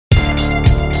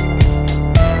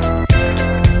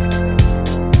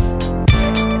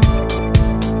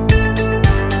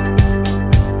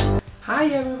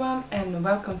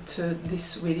welcome to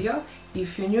this video.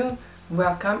 If you're new,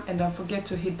 welcome, and don't forget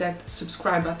to hit that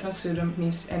subscribe button so you don't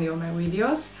miss any of my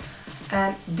videos.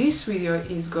 And this video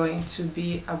is going to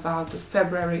be about the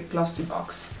February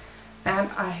Glossybox, and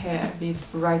I have it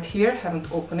right here. Haven't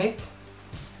opened it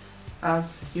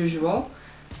as usual,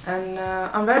 and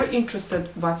I'm very interested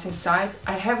what's inside.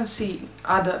 I haven't seen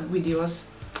other videos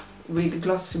with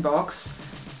Glossybox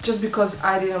just because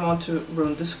I didn't want to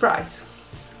ruin the surprise.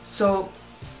 So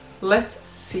let's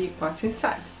see what's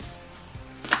inside.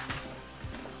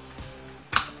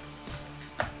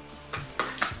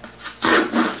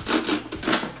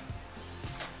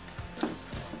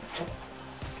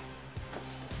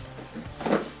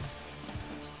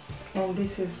 And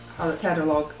this is how the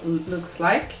catalog looks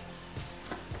like.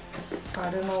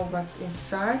 I don't know what's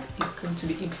inside. It's going to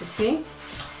be interesting.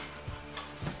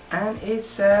 And it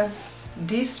says,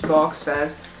 this box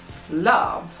says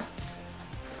love.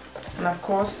 And of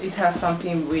course it has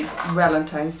something with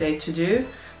Valentine's Day to do.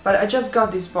 But I just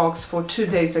got this box for 2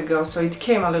 days ago, so it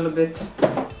came a little bit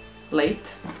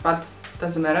late, but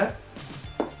doesn't matter.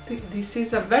 This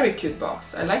is a very cute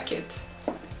box. I like it.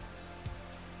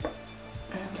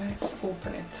 And let's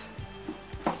open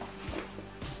it.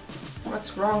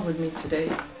 What's wrong with me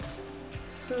today?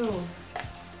 So,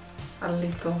 a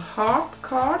little heart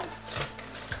card.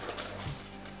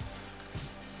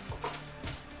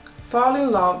 Fall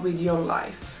in love with your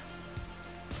life.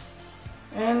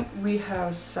 And we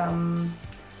have some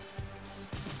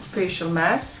facial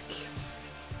mask,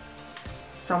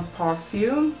 some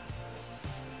perfume,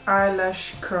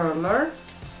 eyelash curler.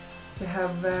 We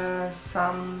have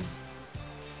some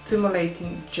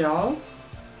stimulating gel,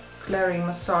 clearing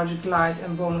massage glide,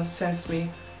 and bonus sends me,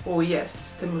 oh yes,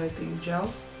 stimulating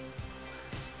gel.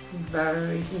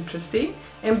 Very interesting.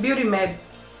 And Beauty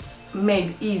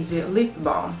Made Easy lip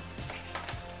balm.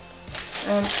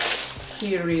 And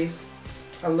here is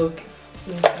a look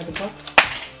inside the box.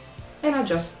 And I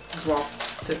just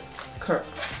dropped the curve.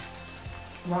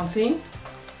 One thing.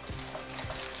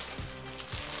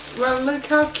 Well, look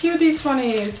how cute this one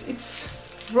is. It's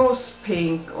rose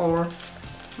pink or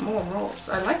more rose.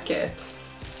 I like it.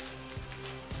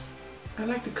 I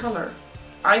like the color.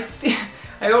 I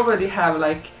already have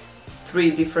like 3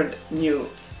 different new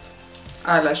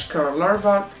eyelash curler,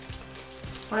 but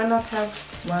why not have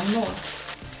one more?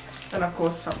 And of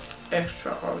course some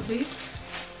extra of this.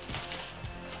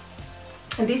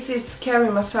 And this is Scary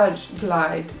Massage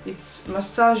Glide. It's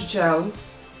massage gel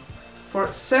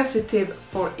for sensitive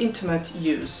for intimate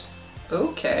use.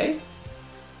 Okay.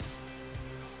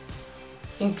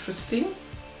 Interesting.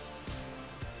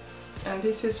 And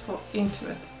this is for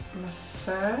intimate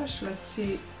massage. Let's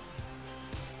see.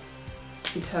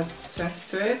 It has sense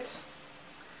to it.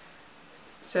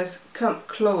 It says come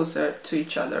closer to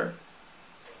each other.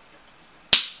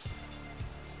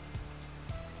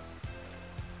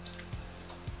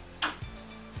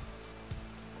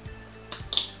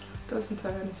 Doesn't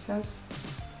have any sense.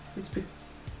 It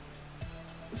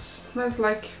smells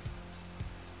like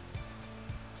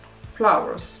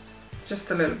flowers,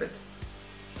 just a little bit.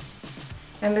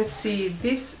 And let's see,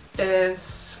 this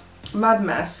is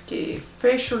Mudmasky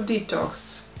Facial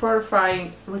Detox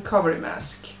Purifying Recovery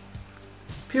Mask.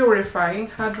 Purifying,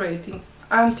 hydrating,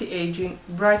 anti-aging,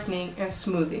 brightening and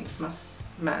smoothing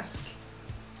mask.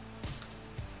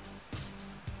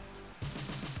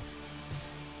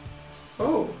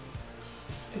 Oh,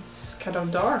 it's kind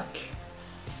of dark.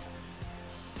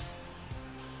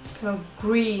 Kind of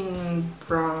green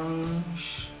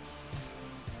brownish.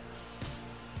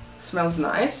 Smells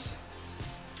nice.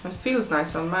 It feels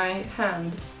nice on my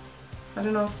hand. I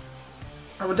don't know.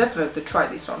 I would definitely try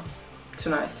this one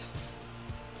tonight.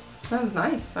 Smells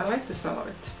nice. I like the smell of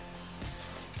it.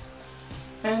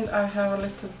 And I have a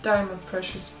little Diamond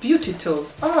Precious Beauty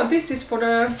Tools. Oh, this is for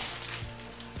the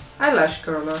eyelash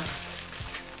curler.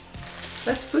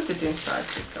 Let's put it inside.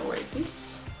 Take away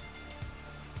this.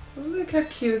 Look how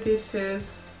cute this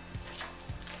is.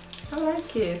 I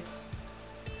like it.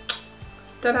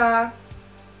 Ta-da!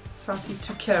 Something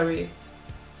to carry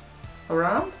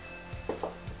around.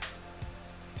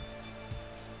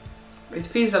 It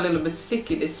feels a little bit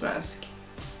sticky, this mask.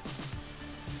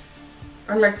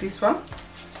 I like this one.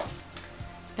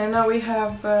 And now we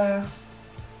have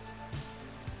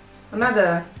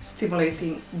another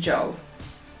stimulating gel.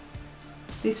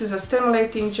 This is a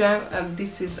stimulating gel, and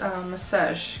this is a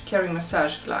massage, caring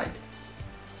massage glide.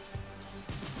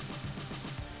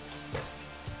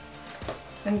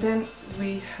 And then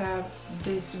we have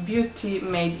this Beauty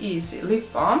Made Easy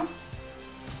lip balm.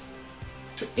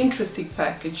 Interesting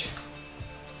package.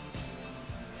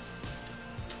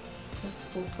 Let's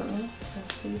open it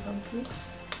and see how it looks.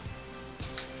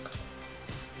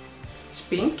 It's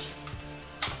pink.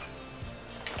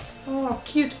 Oh,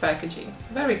 cute packaging,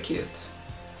 very cute.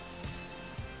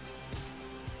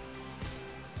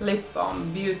 Lip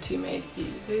balm, beauty made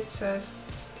easy, it says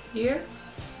here.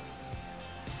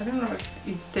 I don't know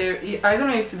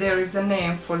if there is a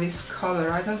name for this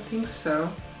color. I don't think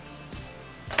so.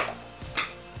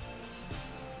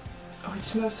 Oh, it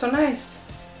smells so nice.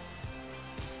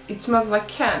 It smells like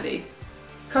candy,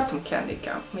 cotton candy,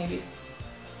 maybe.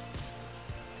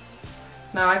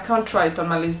 Now I can't try it on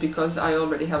my lips because I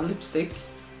already have lipstick,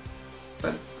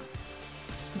 but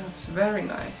it smells very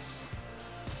nice.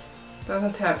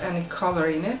 Doesn't have any color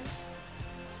in it.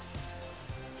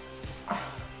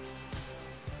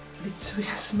 It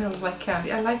really smells like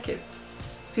candy. I like it.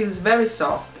 Feels very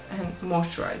soft and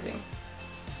moisturizing.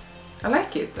 I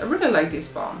like it. I really like this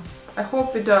balm. I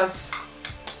hope it does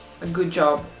a good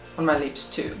job on my lips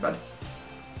too, but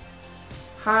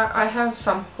I have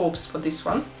some hopes for this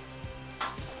one.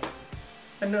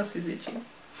 My nose is itching.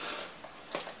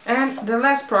 And the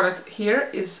last product here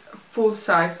is full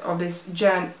size of this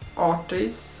Jeanne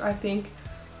Arthes, I think,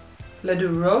 Le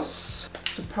Rose.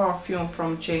 It's a perfume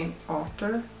from Jeanne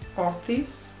Arthes,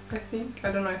 I think.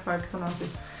 I don't know if I pronounce it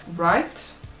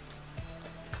right.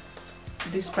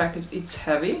 This package, it's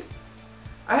heavy.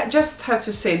 I just have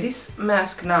to say, this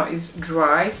mask now is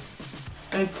dry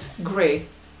and it's grey.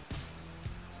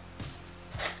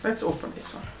 Let's open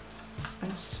this one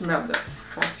and smell the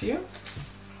perfume.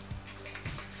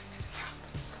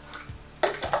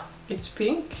 It's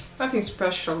pink. Nothing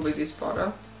special with this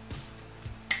bottle.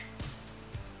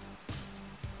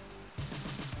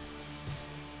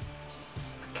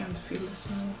 I can't feel the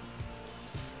smell.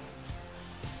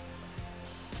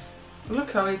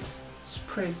 Look how it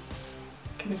sprays.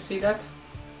 Can you see that?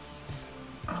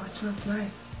 Oh, it smells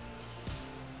nice.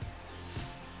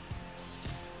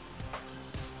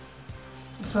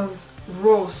 It smells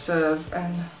roses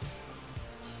and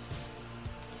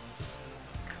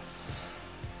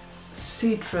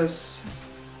citrus,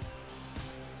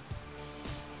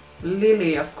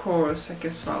 lily, of course, I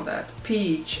can smell that,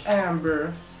 peach,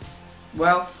 amber.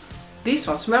 Well, this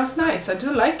one smells nice. I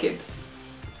do like it.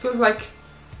 It feels like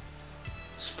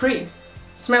spring.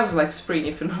 Smells like spring,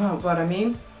 if you know what I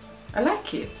mean. I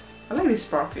like it. I like this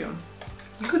perfume.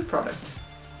 It's a good product.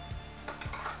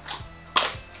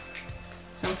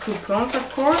 Some coupons, of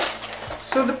course.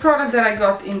 So the product that I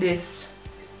got in this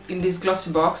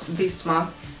glossy box this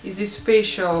month is this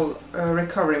facial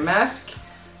recovery mask.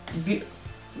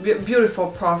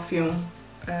 Beautiful perfume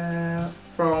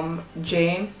from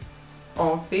Jeanne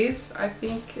Arthes, I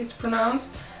think it's pronounced.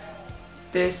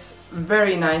 This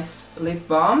very nice lip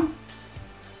balm.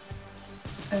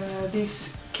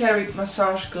 This Carrick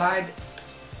massage glide,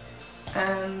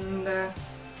 and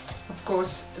of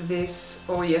course this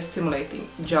stimulating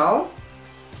gel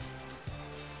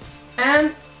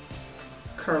and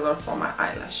curler for my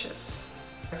eyelashes.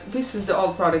 This is the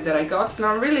old product that I got, and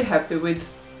I'm really happy with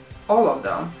all of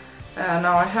them.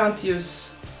 Now I haven't used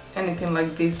anything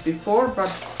like this before,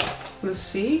 but we'll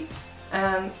see.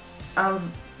 And I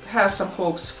have some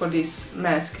hopes for this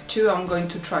mask too. I'm going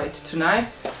to try it tonight.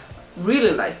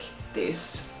 Really like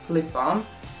this lip balm.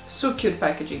 So cute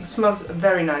packaging. Smells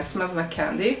very nice. Smells like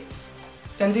candy.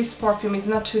 And this perfume is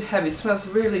not too heavy. It smells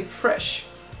really fresh.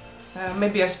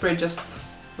 Maybe I sprayed just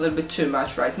a little bit too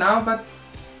much right now, but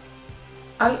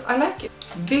I like it.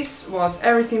 This was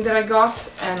everything that I got,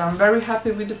 and I'm very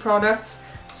happy with the products.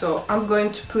 So I'm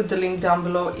going to put the link down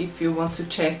below if you want to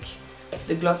check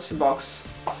the Glossybox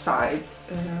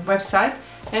website,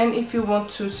 and if you want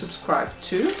to subscribe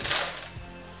too.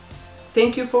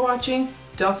 Thank you for watching.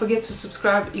 Don't forget to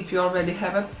subscribe if you already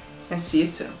haven't, and see you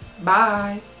soon.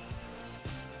 Bye!